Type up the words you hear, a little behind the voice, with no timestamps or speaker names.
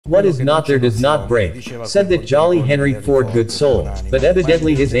What is not there does not break, said that jolly Henry Ford, good soul, but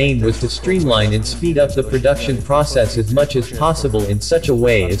evidently his aim was to streamline and speed up the production process as much as possible in such a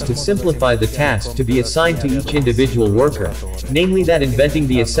way as to simplify the task to be assigned to each individual worker, namely that inventing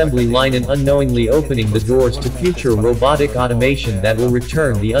the assembly line and unknowingly opening the doors to future robotic automation that will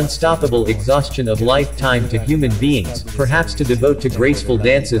return the unstoppable exhaustion of lifetime to human beings, perhaps to devote to graceful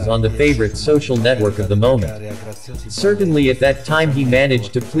dances on the favorite social network of the moment. Certainly at that time he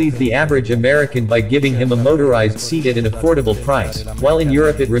managed to please the average American by giving him a motorized seat at an affordable price, while in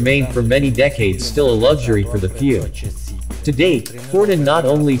Europe it remained for many decades still a luxury for the few. To date, Ford not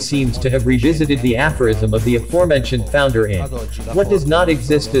only seems to have revisited the aphorism of the aforementioned founder in "What does not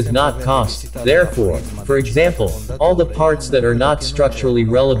exist does not cost," therefore, for example, all the parts that are not structurally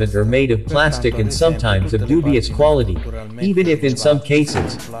relevant are made of plastic and sometimes of dubious quality, even if in some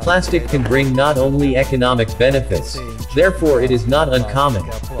cases, plastic can bring not only economic benefits. Therefore it is not uncommon,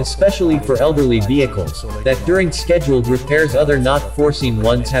 especially for elderly vehicles, that during scheduled repairs other not foreseen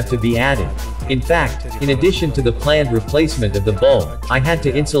ones have to be added. In fact, in addition to the planned replacement of the bulb, I had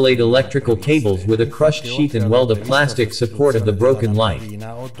to insulate electrical cables with a crushed sheath and weld a plastic support of the broken light.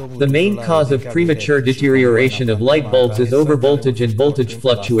 The main cause of premature deterioration of light bulbs is overvoltage and voltage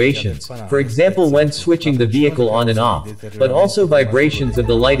fluctuations, for example when switching the vehicle on and off, but also vibrations of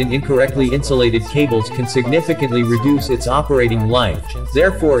the light and incorrectly insulated cables can significantly reduce its operating life.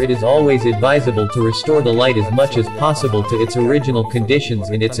 Therefore it is always advisable to restore the light as much as possible to its original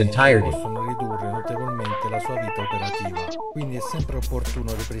conditions in its entirety. Quindi è sempre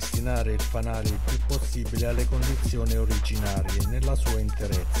opportuno ripristinare il fanale il più possibile alle condizioni originarie nella sua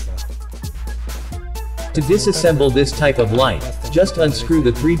interezza. To disassemble this type of light, just unscrew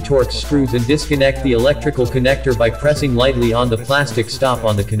the 3 Torx screws and disconnect the electrical connector by pressing lightly on the plastic stop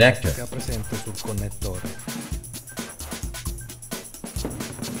on the connector.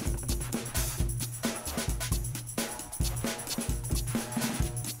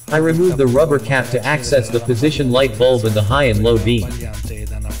 I removed the rubber cap to access the position light bulb and the high and low beam.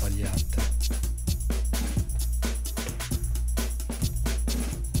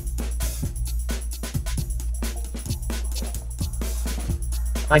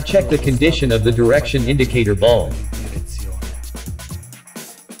 I checked the condition of the direction indicator bulb.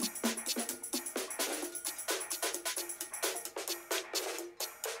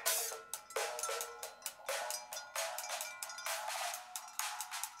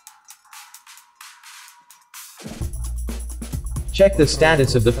 Check the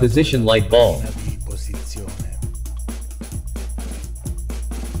status of the position light bulb.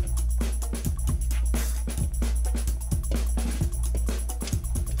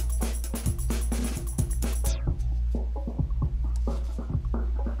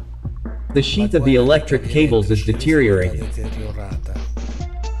 The sheath of the electric cables is deteriorated.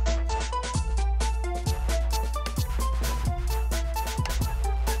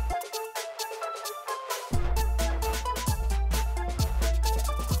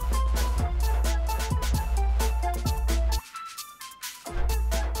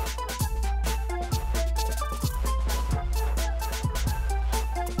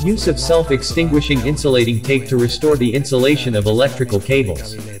 Use of self-extinguishing insulating tape to restore the insulation of electrical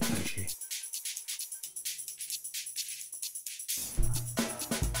cables.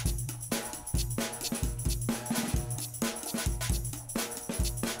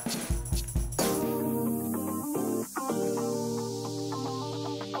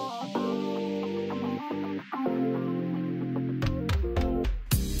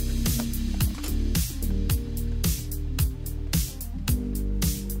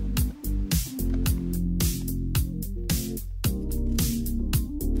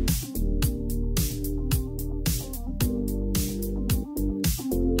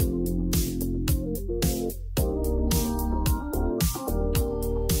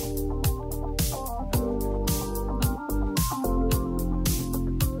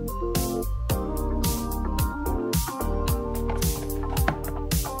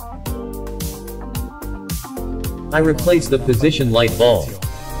 I replace the position light bulb.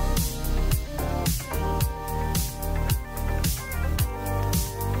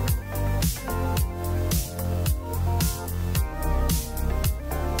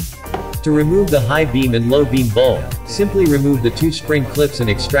 To remove the high beam and low beam bulb, simply remove the 2 spring clips and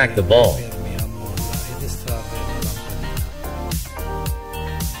extract the bulb.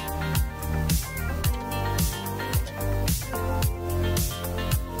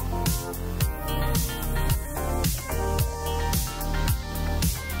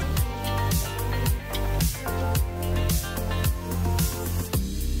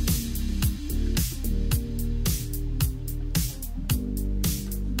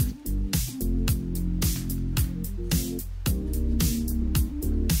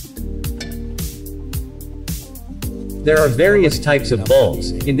 There are various types of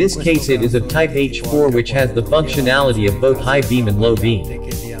bulbs. In this case it is of type H4, which has the functionality of both high beam and low beam.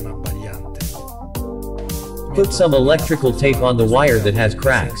 Put some electrical tape on the wire that has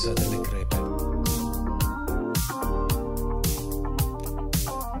cracks.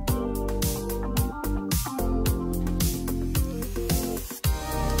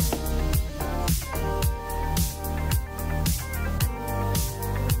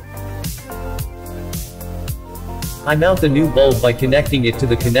 I mount the new bulb by connecting it to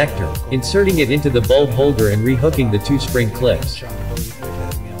the connector, inserting it into the bulb holder and rehooking the two spring clips.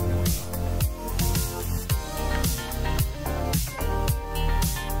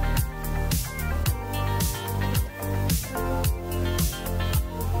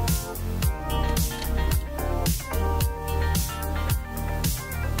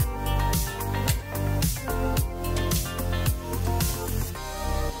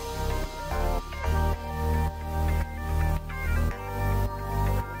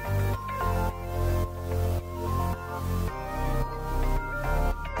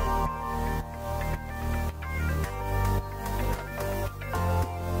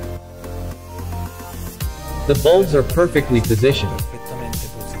 The bulbs are perfectly positioned.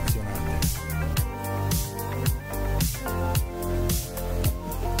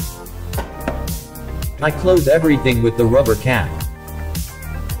 I close everything with the rubber cap.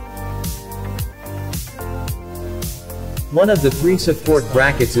 One of the 3 support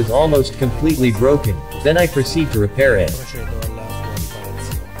brackets is almost completely broken, then I proceed to repair it.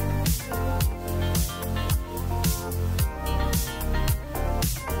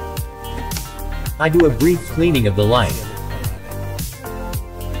 I do a brief cleaning of the light.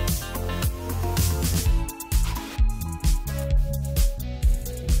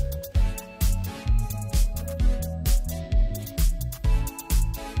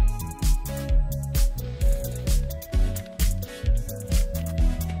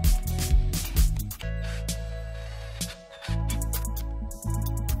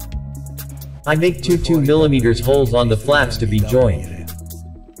 I make two 2mm holes on the flaps to be joined.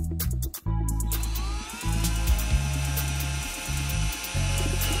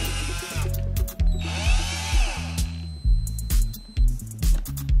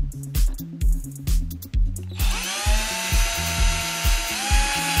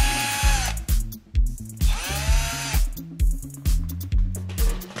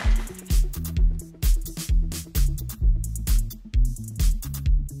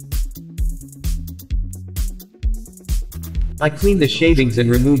 I clean the shavings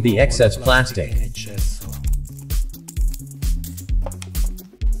and remove the excess plastic.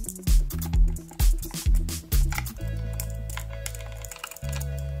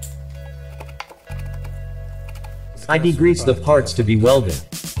 I degrease the parts to be welded.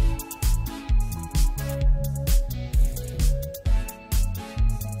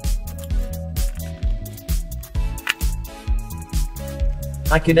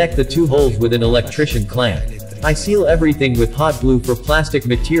 I connect the 2 holes with an electrician clamp. I seal everything with hot glue for plastic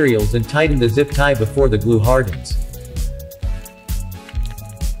materials and tighten the zip tie before the glue hardens.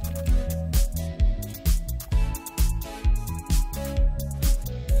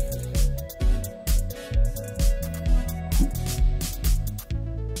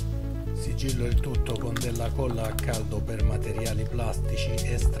 Sigillo il tutto con della colla a caldo per materiali plastici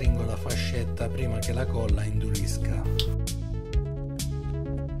e stringo la fascetta prima che la colla indurisca.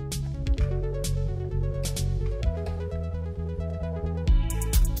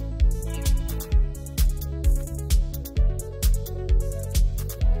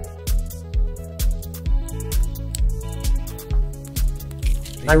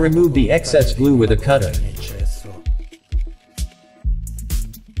 I remove the excess glue with a cutter.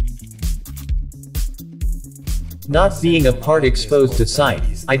 Not being a part exposed to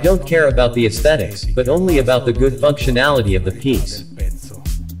sight, I don't care about the aesthetics, but only about the good functionality of the piece.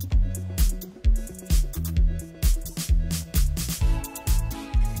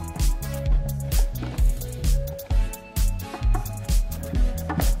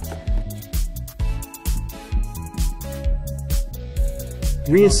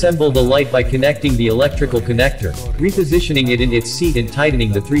 Reassemble the light by connecting the electrical connector, repositioning it in its seat and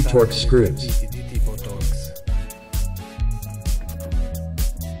tightening the 3 Torx screws.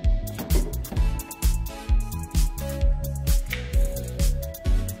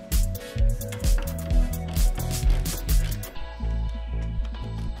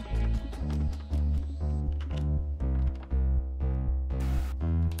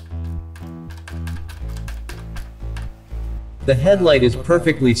 The headlight is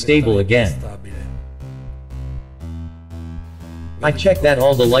perfectly stable again. I check that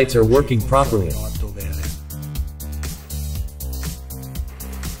all the lights are working properly.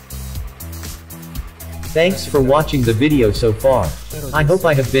 Thanks for watching the video so far. I hope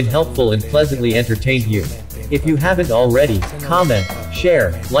I have been helpful and pleasantly entertained you. If you haven't already, comment,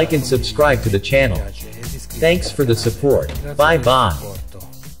 share, like and subscribe to the channel. Thanks for the support. Bye bye.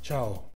 Ciao.